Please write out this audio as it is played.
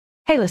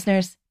Hey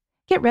listeners,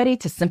 get ready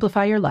to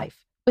simplify your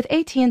life with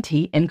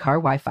AT&T in-car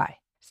Wi-Fi.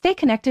 Stay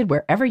connected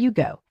wherever you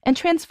go and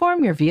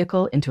transform your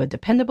vehicle into a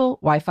dependable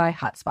Wi-Fi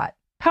hotspot.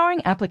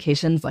 Powering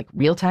applications like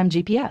real-time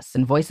GPS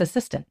and voice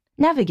assistant,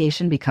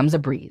 navigation becomes a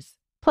breeze.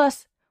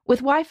 Plus,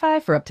 with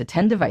Wi-Fi for up to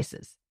 10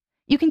 devices,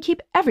 you can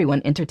keep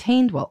everyone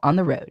entertained while on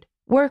the road,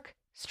 work,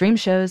 stream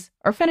shows,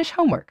 or finish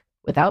homework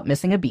without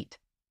missing a beat.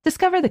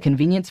 Discover the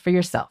convenience for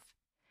yourself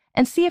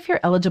and see if you're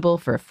eligible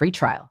for a free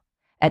trial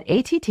at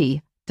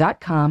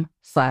att.com/in-car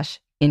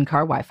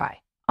Wi-Fi.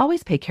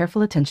 Always pay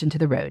careful attention to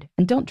the road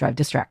and don't drive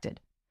distracted.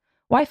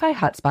 Wi-Fi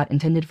hotspot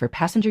intended for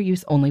passenger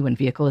use only when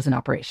vehicle is in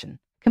operation.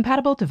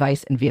 Compatible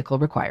device and vehicle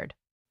required.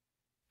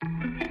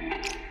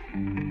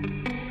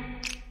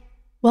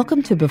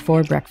 Welcome to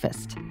Before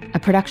Breakfast, a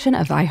production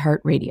of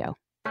iHeartRadio.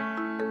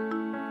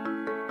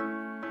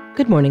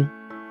 Good morning.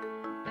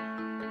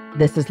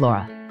 This is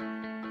Laura.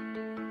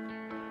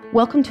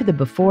 Welcome to the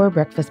Before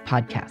Breakfast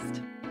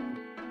podcast.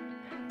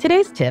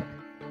 Today's tip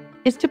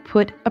is to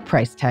put a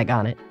price tag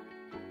on it.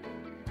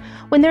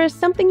 When there is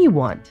something you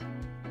want,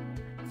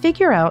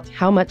 figure out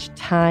how much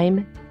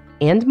time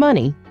and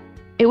money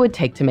it would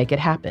take to make it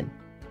happen.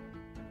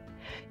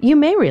 You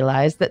may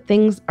realize that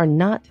things are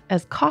not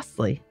as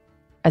costly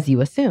as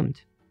you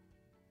assumed.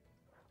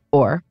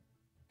 Or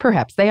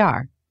perhaps they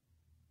are.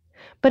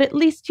 But at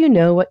least you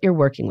know what you're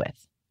working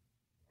with,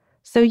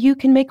 so you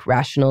can make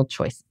rational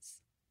choices.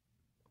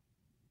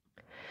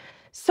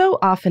 So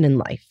often in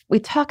life, we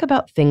talk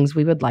about things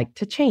we would like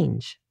to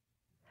change.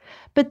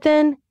 But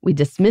then we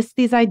dismiss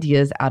these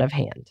ideas out of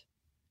hand.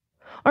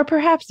 Or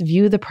perhaps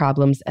view the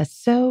problems as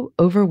so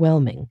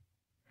overwhelming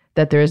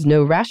that there is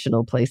no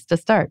rational place to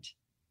start.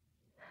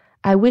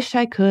 I wish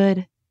I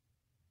could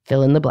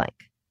fill in the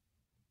blank.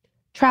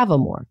 Travel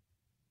more.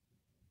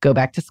 Go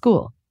back to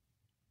school.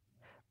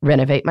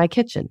 Renovate my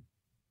kitchen.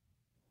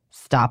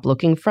 Stop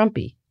looking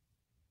frumpy.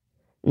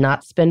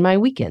 Not spend my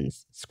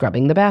weekends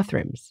scrubbing the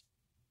bathrooms.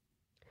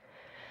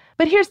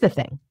 But here's the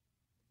thing.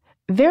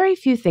 Very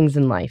few things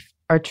in life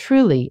are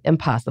truly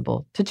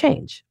impossible to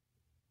change.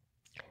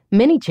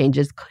 Many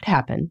changes could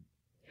happen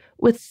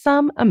with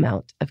some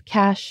amount of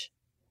cash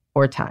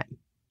or time.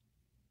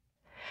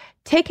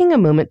 Taking a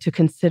moment to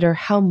consider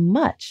how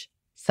much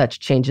such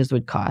changes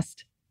would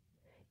cost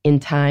in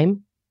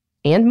time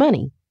and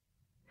money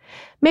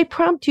may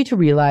prompt you to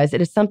realize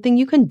it is something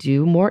you can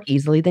do more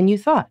easily than you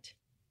thought.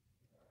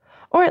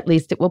 Or at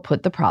least it will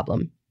put the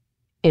problem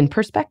in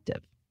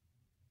perspective.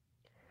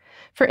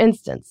 For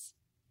instance,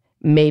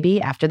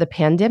 maybe after the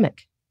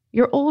pandemic,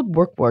 your old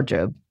work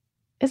wardrobe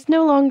is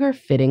no longer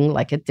fitting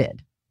like it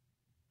did.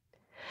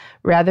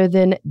 Rather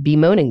than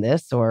bemoaning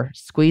this or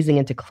squeezing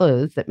into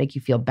clothes that make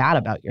you feel bad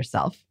about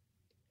yourself,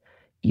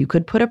 you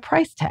could put a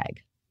price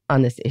tag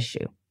on this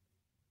issue.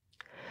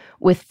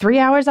 With 3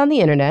 hours on the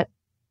internet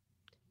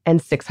and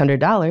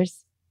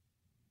 $600,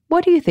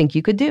 what do you think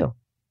you could do?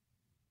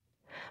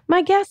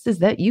 My guess is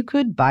that you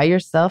could buy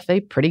yourself a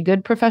pretty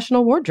good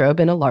professional wardrobe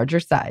in a larger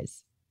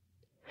size,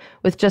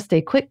 with just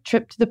a quick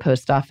trip to the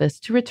post office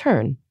to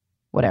return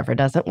whatever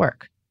doesn't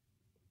work.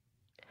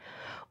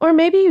 Or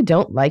maybe you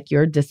don't like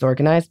your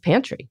disorganized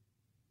pantry.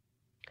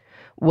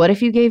 What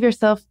if you gave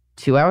yourself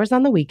 2 hours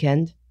on the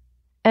weekend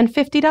and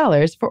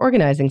 $50 for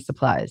organizing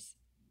supplies?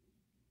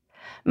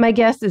 My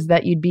guess is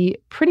that you'd be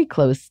pretty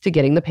close to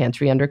getting the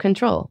pantry under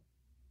control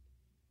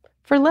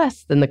for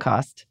less than the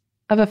cost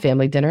of a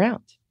family dinner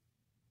out.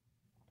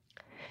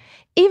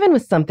 Even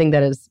with something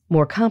that is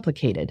more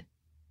complicated,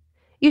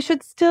 you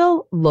should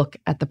still look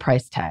at the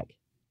price tag.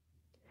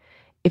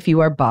 If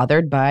you are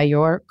bothered by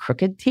your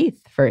crooked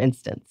teeth, for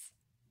instance,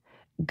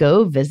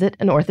 go visit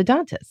an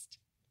orthodontist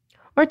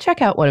or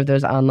check out one of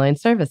those online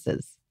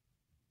services.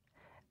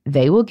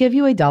 They will give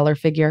you a dollar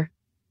figure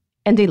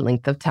and a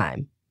length of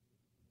time.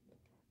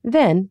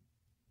 Then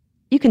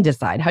you can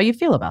decide how you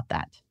feel about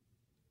that.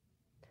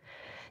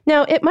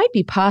 Now, it might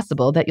be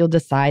possible that you'll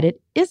decide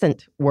it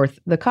isn't worth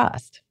the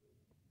cost.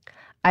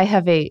 I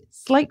have a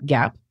slight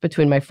gap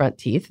between my front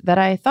teeth that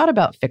I thought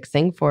about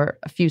fixing for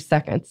a few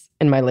seconds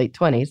in my late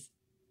 20s.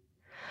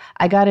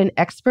 I got an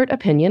expert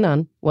opinion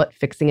on what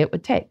fixing it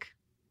would take,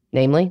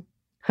 namely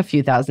a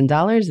few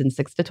 $1,000s in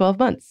 6 to 12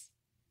 months.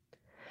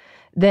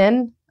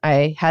 Then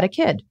I had a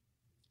kid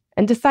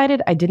and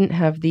decided I didn't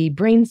have the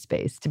brain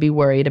space to be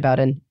worried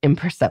about an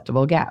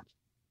imperceptible gap.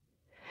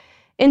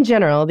 In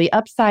general, the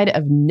upside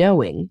of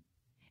knowing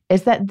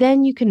is that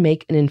then you can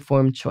make an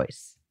informed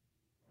choice,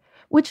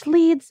 which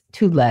leads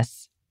to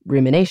less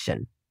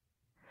rumination.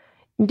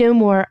 No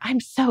more, I'm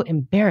so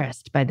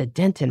embarrassed by the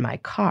dent in my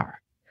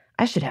car.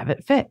 I should have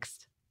it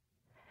fixed.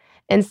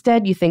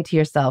 Instead, you think to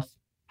yourself,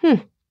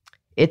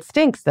 it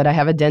stinks that I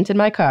have a dent in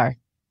my car,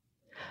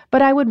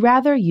 but I would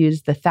rather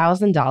use the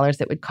 $1,000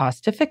 it would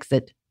cost to fix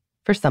it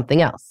for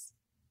something else,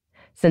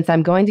 since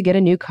I'm going to get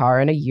a new car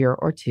in a year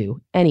or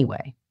two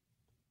anyway.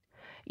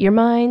 Your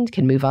mind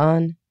can move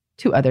on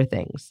to other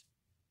things.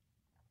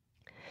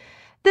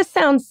 This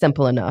sounds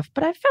simple enough,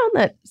 but I found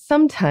that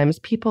sometimes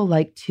people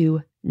like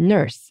to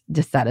nurse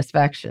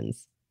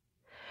dissatisfactions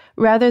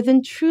rather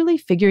than truly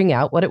figuring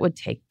out what it would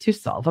take to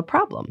solve a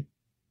problem.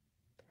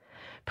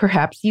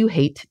 Perhaps you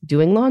hate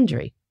doing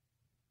laundry.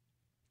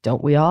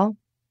 Don't we all?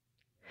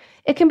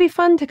 It can be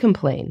fun to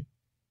complain.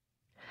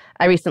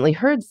 I recently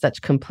heard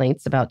such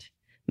complaints about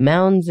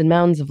mounds and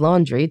mounds of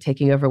laundry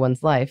taking over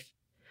one's life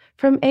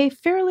from a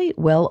fairly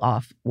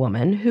well-off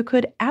woman who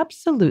could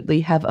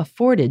absolutely have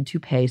afforded to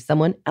pay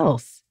someone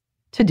else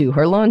to do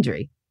her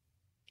laundry.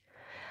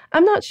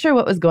 I'm not sure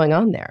what was going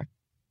on there.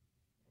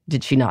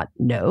 Did she not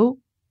know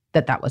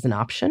that that was an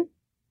option?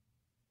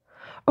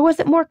 Or was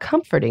it more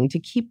comforting to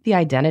keep the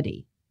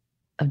identity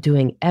of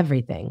doing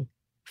everything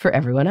for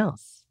everyone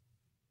else?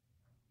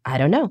 I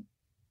don't know.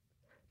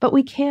 But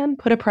we can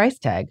put a price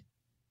tag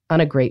on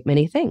a great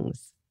many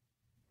things.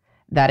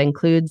 That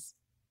includes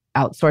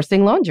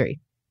outsourcing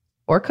laundry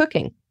or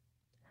cooking,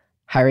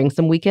 hiring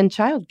some weekend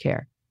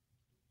childcare,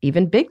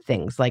 even big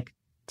things like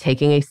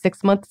taking a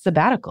 6-month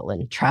sabbatical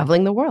and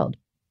traveling the world,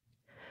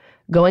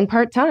 going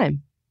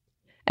part-time,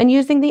 and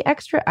using the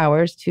extra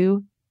hours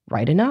to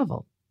write a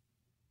novel.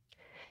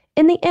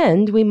 In the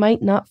end, we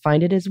might not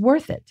find it as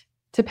worth it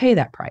to pay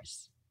that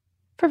price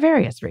for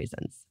various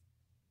reasons.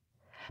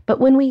 But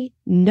when we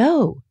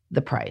know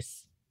the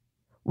price,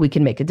 we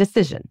can make a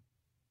decision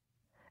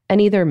and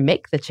either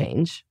make the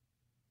change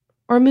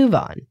or move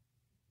on,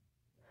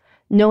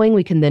 knowing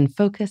we can then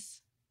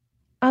focus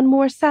on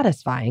more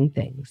satisfying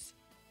things.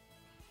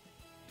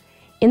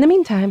 In the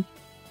meantime,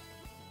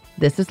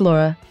 this is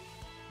Laura.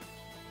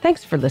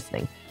 Thanks for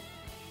listening.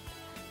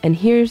 And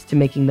here's to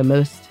making the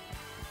most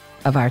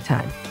of our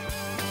time.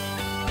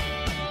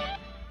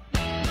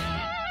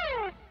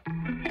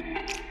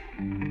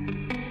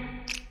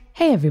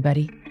 Hey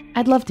everybody,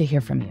 I'd love to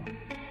hear from you.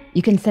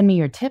 You can send me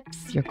your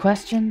tips, your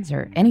questions,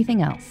 or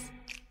anything else.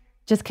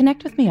 Just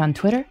connect with me on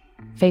Twitter,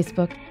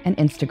 Facebook, and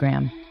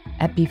Instagram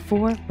at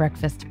Before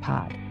Breakfast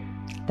Pod.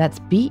 That's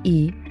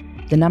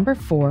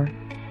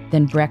BE4,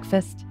 then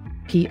breakfast,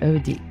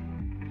 POD.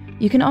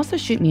 You can also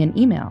shoot me an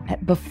email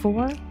at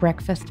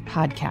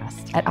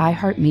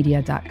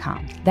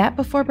beforebreakfastpodcast@iheartmedia.com. That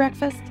Before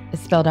Breakfast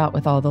is spelled out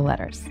with all the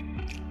letters.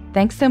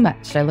 Thanks so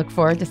much. I look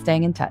forward to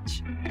staying in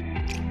touch.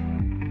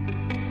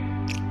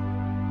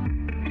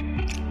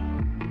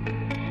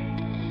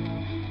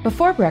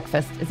 Before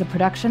Breakfast is a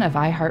production of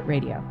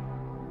iHeartRadio.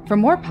 For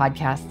more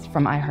podcasts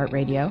from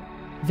iHeartRadio,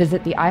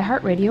 visit the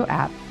iHeartRadio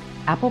app,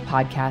 Apple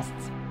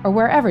Podcasts, or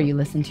wherever you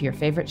listen to your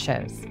favorite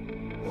shows.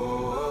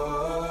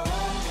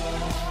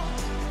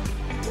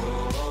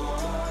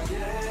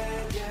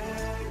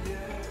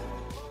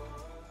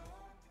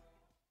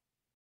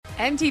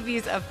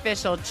 MTV's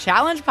official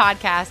Challenge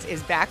podcast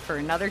is back for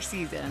another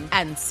season.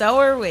 And so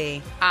are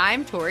we.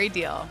 I'm Tori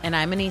Deal. And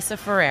I'm Anissa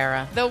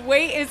Ferreira. The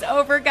wait is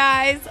over,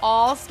 guys.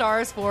 All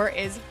Stars 4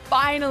 is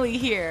finally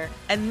here.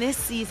 And this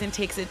season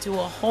takes it to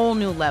a whole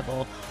new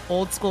level.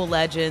 Old school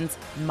legends,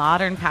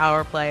 modern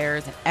power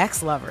players, and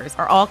ex-lovers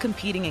are all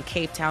competing in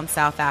Cape Town,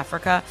 South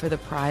Africa for the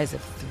prize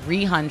of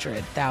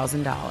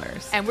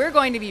 $300,000. And we're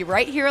going to be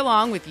right here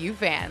along with you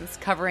fans,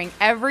 covering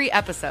every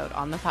episode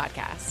on the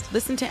podcast.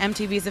 Listen to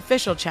MTV's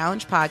official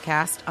Challenge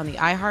podcast on the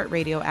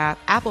iHeartRadio app,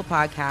 Apple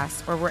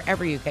Podcasts, or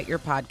wherever you get your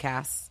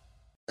podcasts.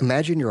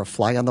 Imagine you're a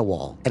fly on the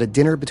wall at a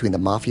dinner between the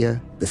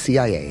mafia, the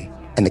CIA,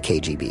 and the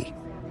KGB.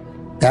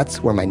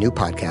 That's where my new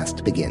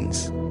podcast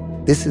begins.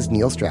 This is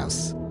Neil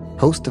Strauss,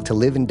 host of To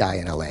Live and Die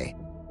in LA,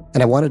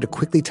 and I wanted to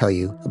quickly tell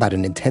you about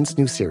an intense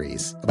new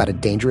series about a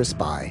dangerous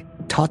spy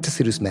taught to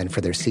seduce men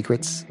for their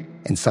secrets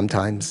and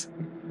sometimes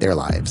their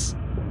lives.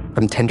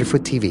 From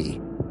Tenderfoot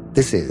TV,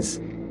 this is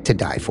To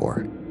Die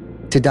For.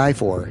 To Die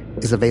For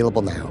is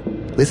available now.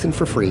 Listen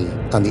for free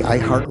on the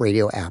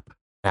iHeartRadio app,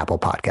 Apple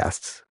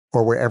Podcasts,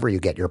 or wherever you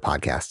get your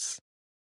podcasts.